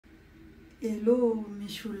Hello mes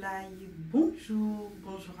choulaïs, bonjour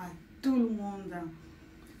à tout le monde.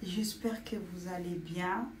 J'espère que vous allez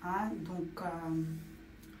bien. Hein? Donc,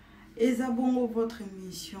 ezabongo votre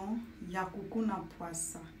émission Yakuku na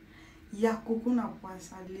Poissa. Yakuku na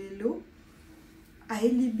Poissa lelo.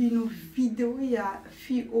 Aelibino vidéo ya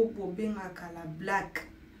fi obo bengaka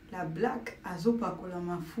la black azopakola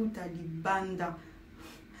mafuta libanda.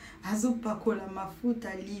 Azopakola mafuta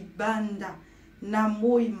libanda. Na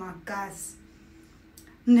moi makasi.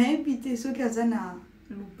 Na ebite soki aza na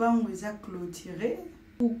lupango eza clôturé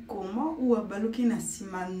ou comment ou abaluki na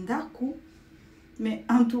simandaku. Mais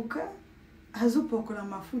en tout cas, azopakola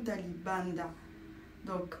mafuta libanda.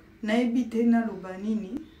 Donc, na ebite na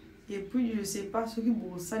lobanini. Et puis, je sais pas ce qui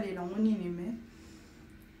bossale la monini, mais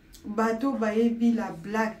bateau baebi la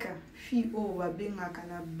black, fi o babengaka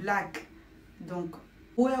la black. Donc,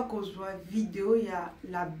 Boyakozua vidéo ya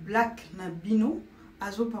la black na bino,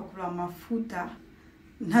 azopakola mafuta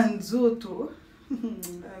na nzoto,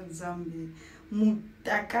 nzambe,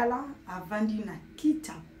 mutakala avandi na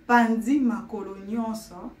kita, pandi makolo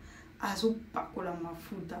nyonso, azopakola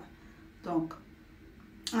mafuta. Donc,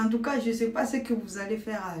 en tout cas, je ne sais pas ce que vous allez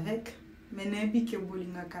faire avec, mais nebi ke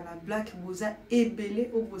bolingaka la black boza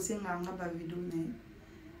ebele o bosenganga ba vidéo ne.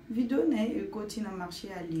 Vidéo ne ekoti na marché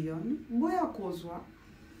à Lyon, Boyakozua.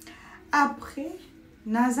 Après,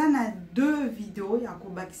 naza na 2 vidéos ya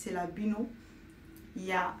kobakisela bino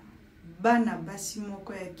ya bana basi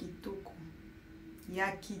moko ya kitoko.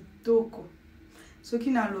 Ya kitoko.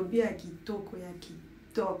 Soki na lobi ya kitoko ya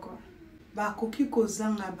kitoko. Bakoki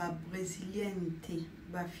kozanga ba brésilienne te.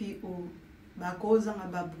 Ba fi o bakozanga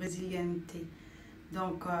ba brésilienne te.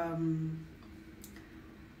 Donc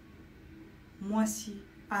moi si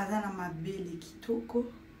azana mabele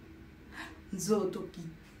kitoko. Nzoto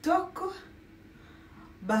kitoko.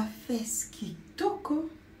 Ba fes kitoko.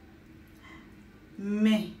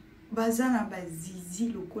 Mais bazana ba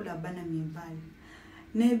zizi lokola bana mibali.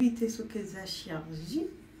 Nebite soki za charge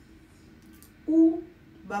ou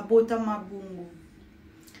babota mabungo.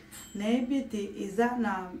 Nebite eza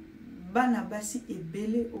na bana basi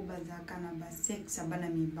ebele o bazaka na ba sexe bana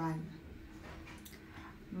mibali.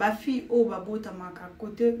 Bafi o babota maka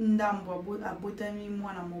kote ndambo abota mi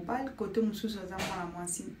mwana mobile kote mususu za mwana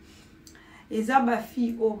mwasi. Eza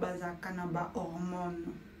bafi o bazaka na ba hormone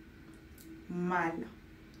mal.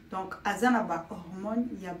 Donc azana ba hormone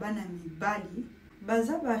ya bana mibali.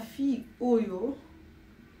 Baza bafi oyo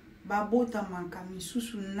babota maka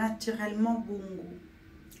misusu naturellement bongo.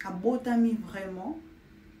 Abota mi vraiment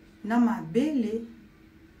na mabele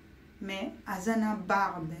mais azana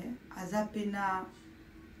barbe, azapena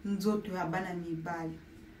nzoto ya bana mibali.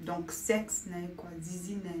 Donc sexe na quoi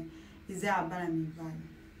zizi na eza bana mibali.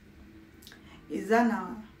 Eza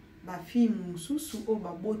na ba fille mususu o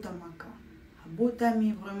babota maka. Abota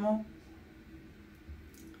mi vraiment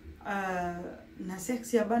na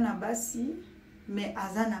sexe ya bana basi mais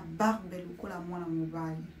azana barbe lokola mwana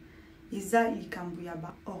mobali. Eza likambu ya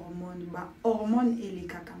ba hormone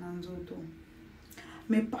elekaka na nzoto.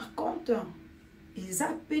 Mais par contre, eza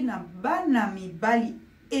pe na bana mibali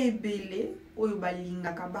ebele oyo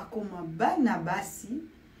balingaka bakoma bana basi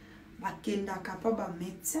bakendaka pa ba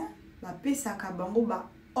médecin bapesaka bango ba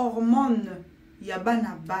hormone ya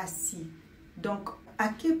bana basi. Donc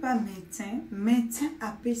akepa médecin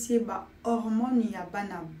apesi ba hormone ya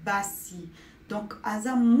bana basi. Donc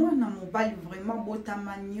aza mwana mobali vraiment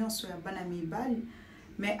botama nyonso ya bana mibali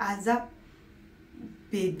mais aza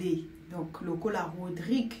PD. Donc lokola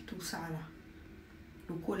Rodrigue tout ça là.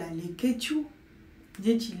 Lokola LEKE TSHOU.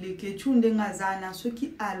 Dieti LEKE TSHOU ndenga zana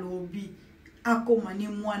soki alobi akomane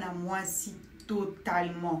mwana mwasi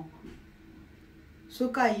totalement.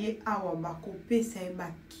 Soka ye awa bakopesa ye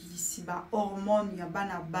bakisi ba hormone ya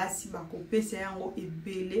bana basi bakopesa yango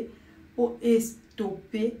ebele po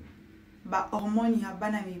stopper ba hormone ya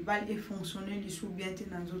bana mibali et fonctionner lisu bien te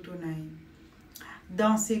na nzoto na ye.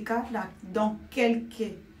 Dans ces cas là, dans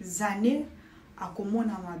quelques années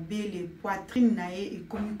akomona mabele poitrine na ye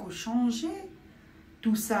ekomi ko changer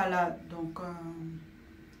tout ça là. Donc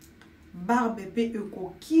barbe pe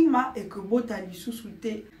ekokima et que bota lisusu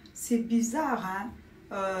te. C'est bizarre hein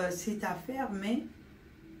cette affaire mais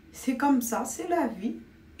c'est comme ça, c'est la vie.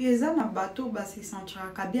 Eza na bato ba se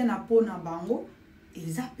sentiraka bien na po na bango.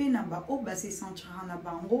 Eza pe na ba o ba se sentiraka na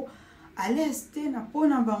bango à l'est na po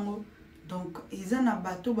na bango. Donc eza na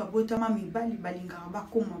bato ba botama mibali balingaka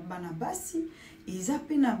bakoma bana basi. Eza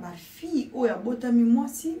pe na ba fille oyo botami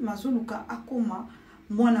mwasi mazoluka akoma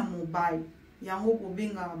mwana mobali. Yango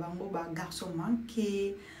kobenga bango ba garçon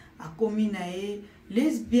manqué akomi na e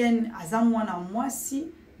lesbienne aza mwana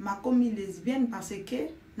mwasi makomi lesbienne parce que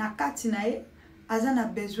na kati na ye aza na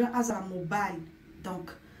besoin azala mobile.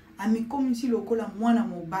 Donc ami comme si lokola mwana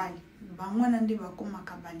mobile bangwana nde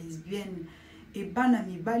bakomaka ba lesbienne et bana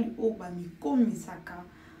mibali o ba mikomisaka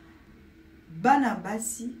bana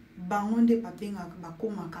basi bango nde babengaka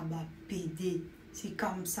bakomaka ba PD. C'est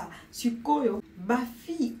comme ça. Sikoyo ba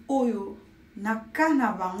fille oyo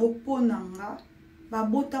nakana bango ponanga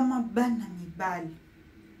babotama bana mibali.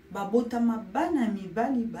 Babotama bana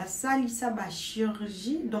mibali basalisa ba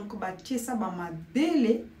chirurgie donc batiesa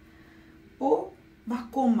bamabele po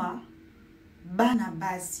bakoma bana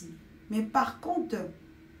basi. Mais par contre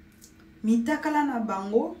mitakala na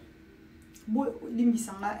bango bo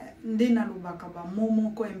limbisanga nde na lobaka ba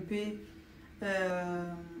momoko un peu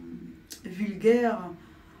vulgaire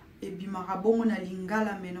et bimarabongo na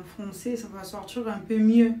lingala, mais en français ça va sortir un peu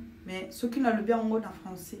mieux. Mais ce qui n'a le bien en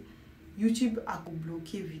français, YouTube a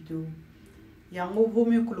bloqué vidéo. Yango vaut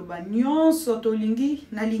mieux que le bagnon sotolingi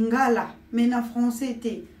na lingala, mais na français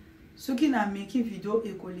té. Ce qui n'a meki vidéo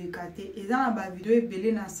et kolekate et dans la vidéo est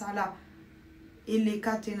belé na sala et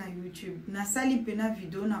lekate na YouTube. Na sali pena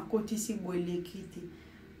vidéo na côté si bo lekite.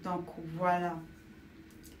 Donc voilà.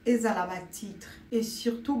 Et ça la titre et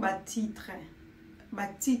surtout ba titre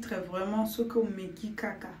vraiment ce que meki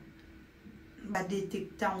kaka ba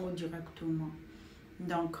détectant directement.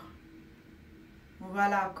 Donc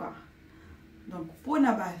voilà quoi. Donc pour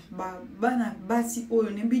na bana basi oyo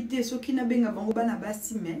nebite so ki na benga bango bana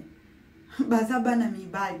basi mais baza bana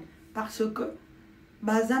mibali parce que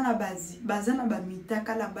bazana ba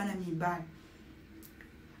mitaka la bana mibali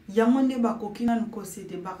yango nde bakokina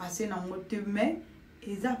nkosete bakase na mote mais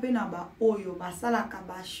eza pe na ba oyo basalaka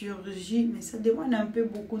ba chirurgie mais ça demande un peu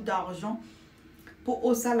beaucoup d'argent pour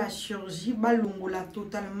osa la chirurgie balongola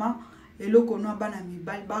totalement eloko no bana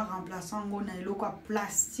mibali ba remplaçant ngona eloko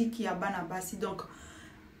plastique ya bana basi. Donc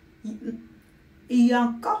il y a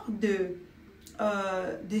encore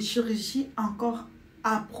des chirurgies encore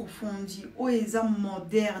approfondies ou eza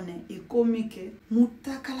moderne et comique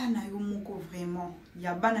mutakala na yo moko vraiment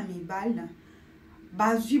ya bana mibali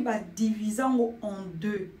bazui ba divisango en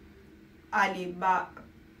deux. Allez ba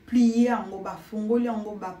plier ango ba fongoli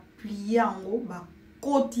ango ba plier ango ba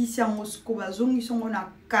kotisi ango sko bazongisongo na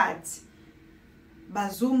kati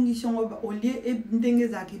bazongisongo ba olie e ndenge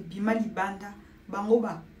zake bima libanda bango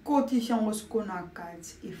ba kotisi ango sko na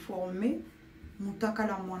kati et former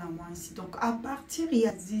mutakala mwana mwansi. Donc à partir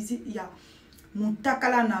ya zizi ya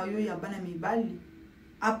mutakala na yo ya bana mibali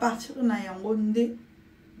à partir na yango nde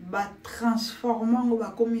ba transformant ba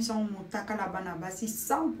commission mutakala bana basi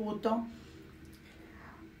sans pourtant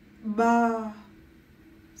ba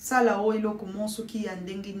ça là où il a commencé qui a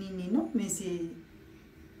nini non mais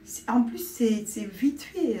c'est en plus c'est vite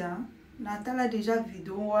fait hein. Natala déjà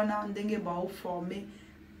vidéo wana ndenge ba o former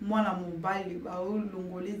moi la mobile ba o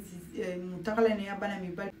longolé mutakala ne ya bana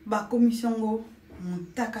mibali ba commission go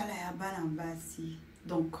mutakala ya bana basi.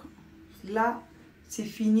 Donc là c'est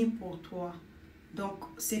fini pour toi. Donc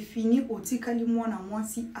c'est fini otikali mwana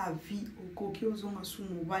mwasi à vie okoki ozonga sous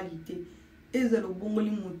mobilité et le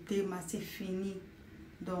bongoli motema c'est fini.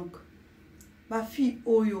 Donc ba fille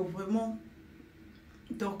oyo vraiment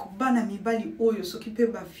donc bana mibali oyo s'occuper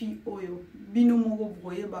ba fille oyo bino moko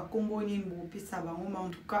broyer ba kombo ni mbopesa bango mais en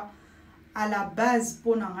tout cas à la base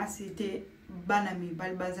pour nanga c'était bana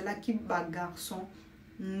mibali bazala ki ba garçon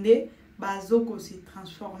nde bazoko se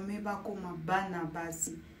transformer ba comme bana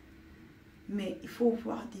basi. Mais il faut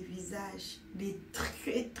voir des visages, des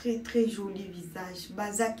très jolis visages.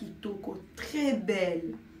 Baza kitoko, très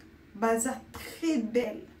belle. Baza très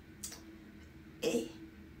belle. Et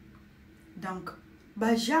donc,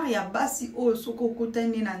 bajar ya basi o soko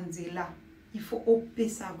kotane na nzela. Il faut opé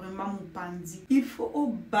ça vraiment mon pandi. Il faut au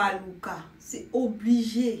baluka, c'est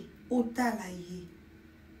obligé au talaye.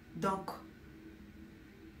 Donc,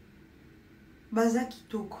 baza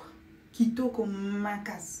kitoko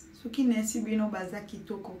makas. Ce qui n'est si bien baza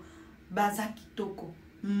kitoko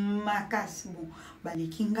makas bon ba les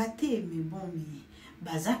kingate mais bon mais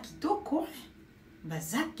baza kitoko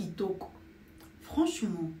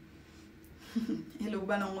franchement hello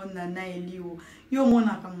banango nana elio yo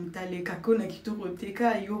mona kamutale kakona kitoko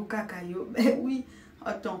teka yo kaka yo ben oui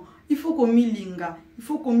attends il faut qu'on milinga il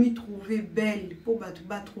faut qu'on m'y trouver belle pour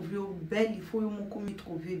ba trouver belle il faut qu'on m'y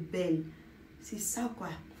trouver belle. C'est ça quoi,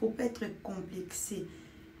 faut pas être complexé.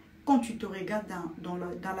 Quand tu te regardes dans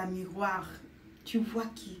la miroir, tu vois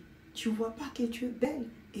qui? Tu vois pas que tu es belle.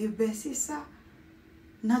 Et ben c'est ça.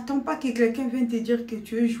 N'attends pas que quelqu'un vienne te dire que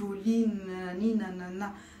tu es jolie, nanani,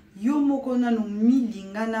 nanana. Yo moko na no mi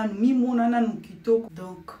lingana, mi monana no kitoko.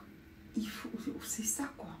 Donc, il faut, c'est ça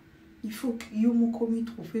quoi. Il faut que yo moko mi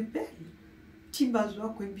trouve belle. Tibazoa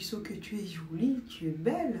Kwebiso que tu es jolie, tu es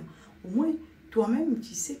belle. Au moins, toi-même,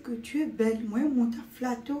 tu sais que tu es belle. Moi, mon ta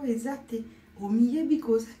flatto exact. Au milieu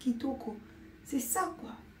bikosa kitoko. C'est ça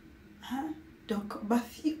quoi. Hein? Donc,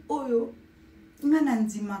 bafi oyo. Ngana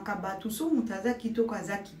nzima kabatu so mutaza kitoko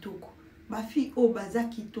aza kitoko. Bafi o baza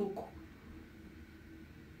kitoko.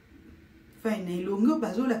 Enfin, nailongo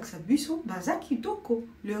bazo laksabiso baza kitoko.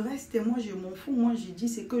 Le reste, moi, je m'en fous. Moi, je dis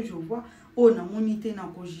ce que je vois. Oh, na monité na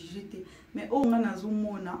ko jijete. Mais oh, ngana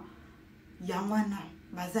zomona yamana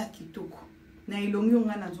baza kitoko. Nailongo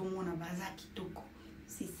ngana zomona baza kitoko.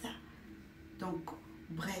 C'est ça. Donc,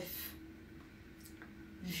 bref.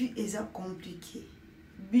 Vie est compliquée.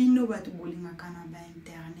 Bino batu bolinga kana ba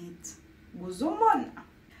internet. Bozomona.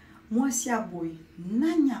 Moi si aboy,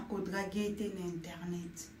 nani akodrage te na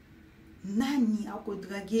internet. Nani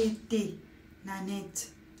akodrage te na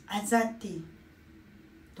net. Azate.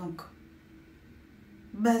 Donc,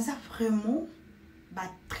 baza vraiment ba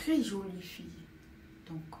très jolie fille.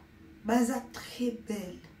 Donc, baza très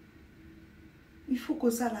belle. Il faut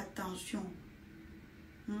que ça l'attention.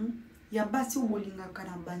 Ya basi bolinga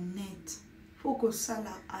kana ba net. Faut que ça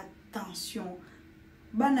l'attention.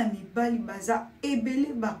 Bana mibali baza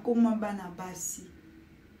ebele bakoma bana basi.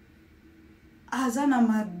 Azana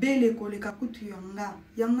mabele koleka kutu yanga.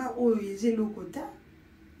 Yanga oyo ezelo ta.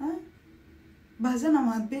 Hein? Bazana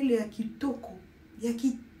mabele ya kitoko. Ya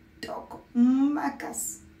kitoko.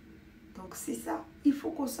 Makas. Donc c'est ça. Il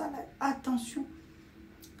faut que ça attention.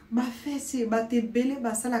 Ba fesse ba te bele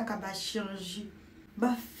basala ka ba chirurgie.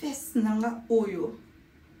 Ba fesse nanga oyo.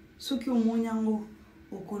 Soki omonyango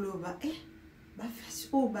okoloba ba fesse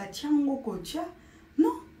o ba tiango kotia.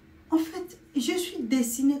 Non, en fait, je suis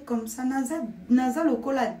dessinée comme ça. Naza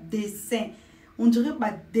lokola dessin. On dirait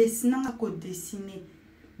ba dessinanga ko dessiner.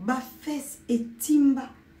 Ba fesse et timba.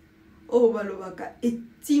 Oh balobaka et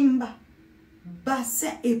timba.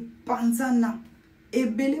 Bassin et panzana. Et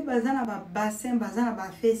belé bazana ba bassin, bazana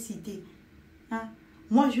ba fessité. Hein?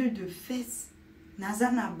 Moi je de fesses.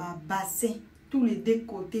 Nazana ba bassin. Tous les deux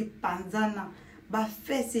côtés panzana. Ba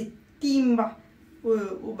fesse et timba.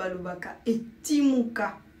 Oh balobaka et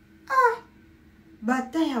timuka. Ah!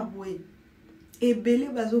 Bataille à boué. Et belé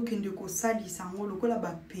bazo kende ko sali sango lokola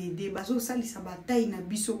ba pede. Bazo sali sa bataille na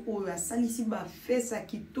biso oyo. A sali si ba fesse a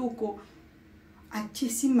kitoko. A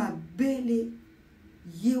tiesi ma belle.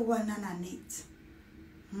 Yewana na net.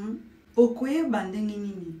 Okoye bandenge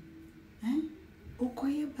nini? Hein?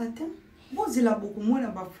 Okoye bata? Bozela boko mona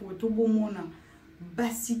ba photo bo mona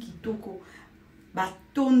basi kitoko.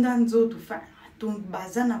 Batonda nzoto fa ton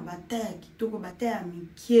bazana bataya kitoko bataya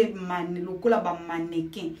mikie man lokola ba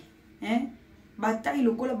mannequin. Hein? Bataille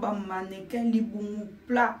lokola ba mannequin libumu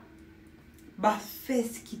plat. Ba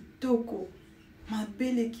fesse kitoko. Ma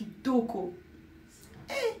belle kitoko.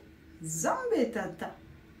 Zambe tata.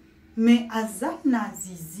 Mais azana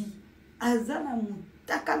zizi, azana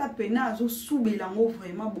mutakala pena azo soubela ngo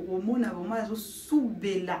vraiment bomona vraiment azo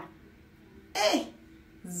soubela.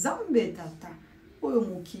 Zambe tata. Oyo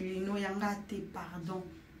mokili no yanga te pardon.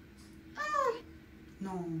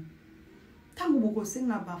 Non. Tango boko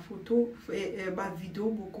senga ba photo ba vidéo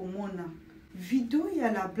boko mona. Vidéo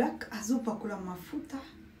ya la black azo pakola mafuta.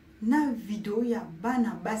 Na vidéo ya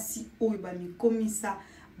bana basi oyo ba mikomisa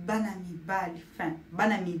bana mibali, enfin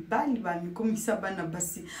bana mibali ba mikomisa bana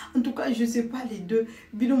basi. En tout cas, je sais pas les deux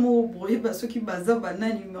binomo broye parce que baza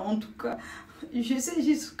banani, mais en tout cas, je sais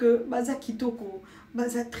juste que baza kitoko,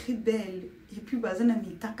 baza très belle et puis baza na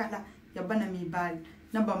mitakala ya bana mibali,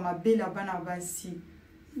 na bamabele bana basi.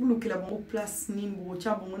 Bouloki la bon place ni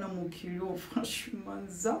brocha bon na mokilo franchement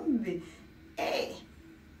zambe.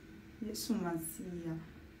 Yesu masiya.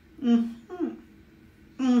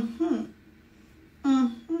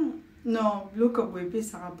 Non, bloka boepe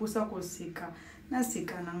ça raposa ko seka. Na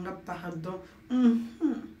seka nanga pardon.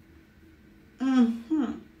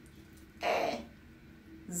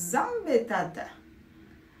 Zambe tata.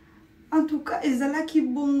 En tout cas, ezalaki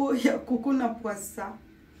bongo ya koko na poissa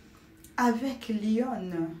avec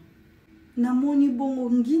Lyon. Namoni bongo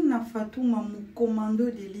ngina Fatouma mon commando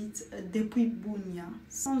d'élite depuis Bunia.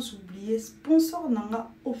 Sans oublier sponsor nanga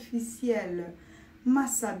officiel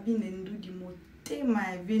Masabine Ndudi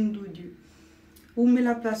motema evendudi.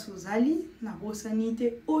 Umela place aux ali na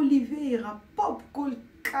bosanité Oliveira Popcorn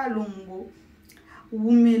Kalongo.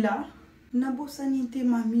 Umela na bosanité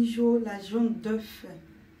Mamijo la jaune d'œuf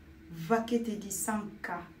Vaquete di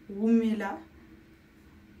Sanka. Umela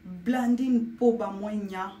Blandine Poba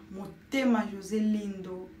Mwenya motema José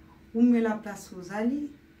Lindo. Umela place aux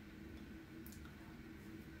ali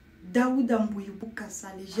Daouda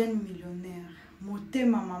Mbouyoubukasa les jeunes millionnaires.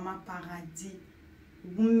 Motema Mama Paradis.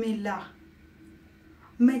 Umela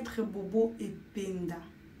Maître Bobo et Penda.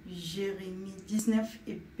 Jérémie 19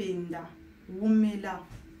 et Penda. Wumela.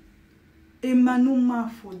 Emmanuel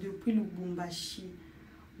Mafo depuis Lubumbashi.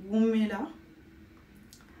 Wumela.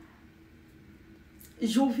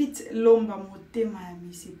 Jovit Lomba Motema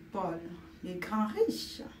c'est Paul. Les grands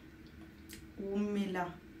riches. Wumela.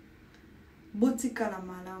 Botika la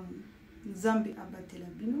malamu. Zambi abatela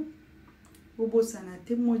bino. Bobo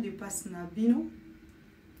sanate mot de passe na bino.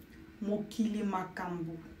 Mokili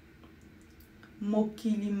makambo.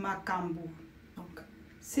 Mokili makambo. Donc,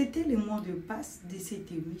 c'était le mot de passe de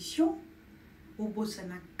cette émission. Bobo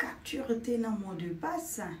sana capture na mot de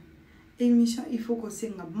passe. Émission, il faut que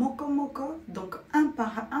c'est moko moko. Donc, un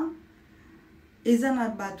par un. Et ça n'a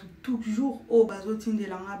pas toujours au bazotin de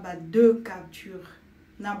la 2 captures.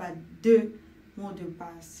 N'a pas 2 mots de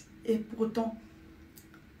passe. Et pourtant,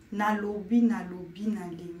 na lobi na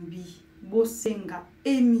lembi. Bosenga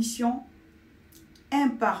émission 1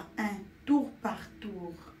 par 1, tour par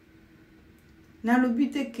tour. Na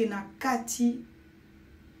lobi te ke na kati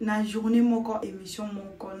na journée moko émission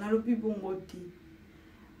moko na lobi bongo te.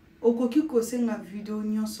 Okoki kosenga vidéo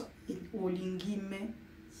nyonso olingi me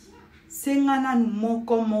senga na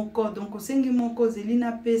moko moko donc osengi moko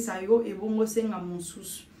zelina pesa yo e bongo senga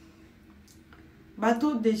mosusu.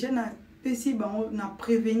 Bato déjà na pesi bango na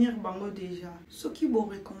prévenir bango déjà. Ce qui vont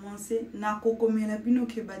recommencer na kokomela bino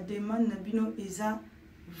ke ba demande na bino eza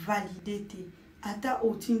validé te. Ata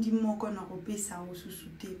otindi moko na kopesa osusu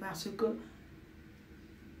te parce que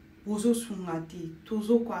bozo sungate,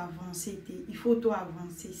 tozo ko avancer te. Il faut to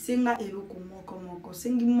avancer. Senga eloko moko moko,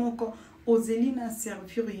 sengi moko ozelina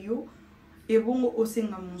servir yo et bongo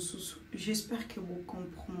osenga mosusu. J'espère que vous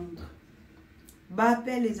comprendre. Ba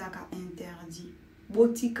appel les aka interdit.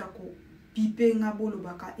 Botika ko pipe nga bolo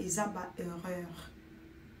baka eza ba erreur.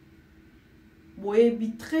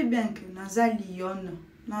 Boyebi très bien que naza lion,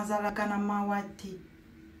 naza la kana mawate.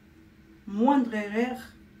 Moindre erreur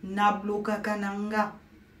na bloka kananga.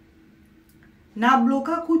 Na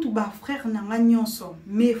bloka kutu ba frère nanga nyonso,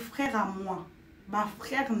 mes frères à moi. Ba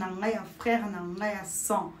frère nanga ya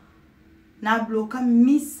sang. Na bloka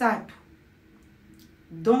misatu.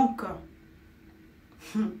 Donc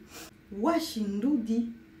Washi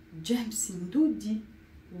Ndudi, James Ndudi,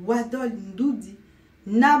 Wadol Ndudi,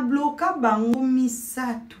 na bloka bango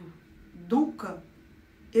misatu. Donc,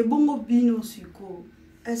 et bongo bino suko,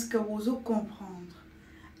 est-ce que vous comprendre?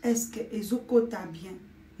 Est-ce que vous kota bien?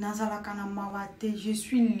 Nazala kana mawate, je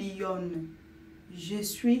suis lionne. Je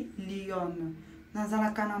suis lionne.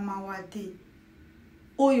 Nazala kana mawate.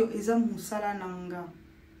 Oyo eza musala nanga.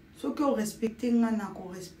 Ce que vous respectez nga na ko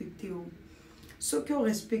respecter o. Ce que vous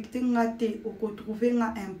respectez, vous trouvez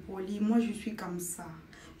impoli. Moi, je suis comme ça.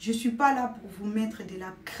 Je ne suis pas là pour vous mettre de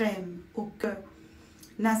la crème au cœur.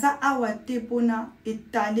 Nasa awate pona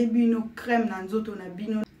étaler bino crème nanzoto na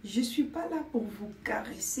bino. Je ne suis pas là pour vous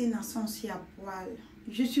caresser dans son à poil.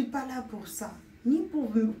 Je ne suis pas là pour ça. Ni pour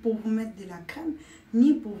vous mettre de la crème,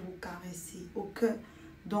 ni pour vous caresser au cœur.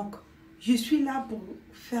 Donc, je suis là pour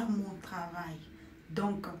faire mon travail.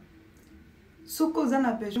 Donc, ce que vous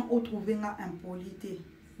avez besoin de trouver une impolité,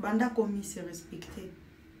 banda commis se respecter.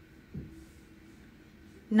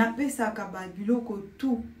 Na pesa kababilo ko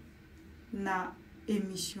tout na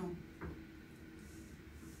émission.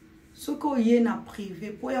 Ce que vous na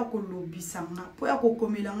privé, pour ya ko lobisanga, pour ya ko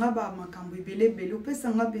komelanga ba makambo ebele bele,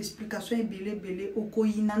 pesa nga explication ebele bele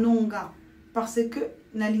okoyina nonga parce que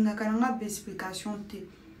na linga kananga ba explication te.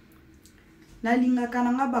 Na linga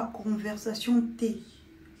kananga ba conversation te.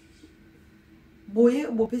 Boye,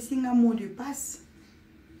 bopesinga mot de passe,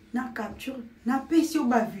 na capture, na pesio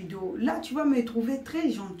ba vidéo. Là, tu vas me trouver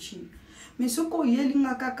très gentil. Mais ce qu'on y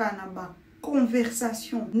a kaka na ba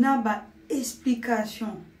conversation, na ba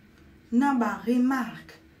explication, na ba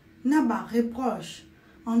remarque, na ba reproche.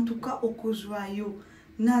 En tout cas, Boyakozua yo,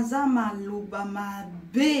 naza maloba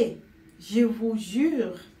mabe, je vous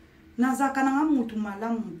jure. Naza kananga mutu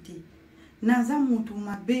malamu te. Naza mutu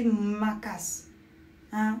mabe makas.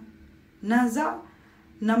 Hein? Naza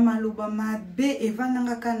na maloba mabe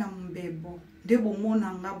evananga kana mbebo debo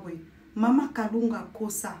mona ngabwe mama kalunga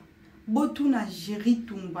kosa botu na jeri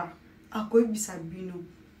tumba akoyebisa bino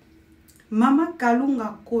mama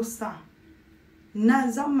kalunga kosa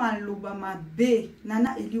naza maloba mabe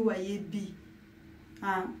nana eliwa yebi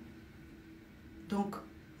hein? Donc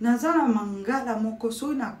naza na mangala moko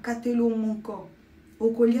so na katelo moko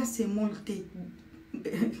okolia semolte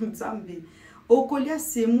nzambe okolia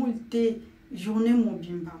semolte journée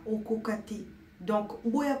mobimba okokate. Donc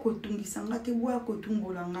boya kotungisa ngate boya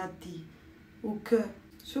kotumbola ngate au cœur.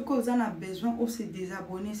 Ce que vous en avez besoin, c'est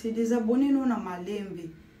désabonner. C'est désabonner non na malembe.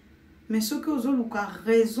 mais ceux qui ont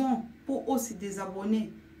raison pour eux se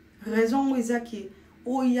désabonner, raison où ils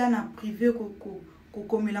ont na privé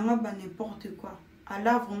comme n'importe quoi.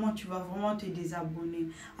 Alors vraiment tu vas vraiment te désabonner.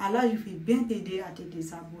 Alors je vais bien t'aider à te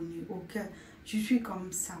désabonner. Ok, je suis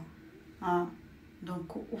comme ça. Hein?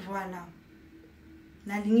 Donc voilà.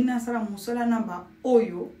 Nalingi na sala musola namba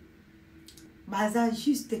oyo. Baza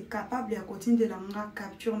juste capable à continuer de la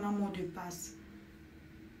capture na mot de passe.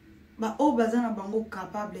 Ba o bazana bango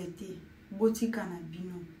capable été. Botika na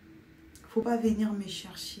bino. Faut pas venir me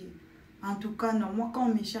chercher. En tout cas, non, moi quand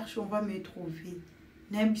on me cherche, on va me trouver.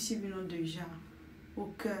 N'importe bino déjà.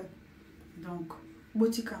 Ok. Donc,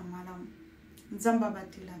 botika malam. Nzamba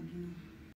batela bino.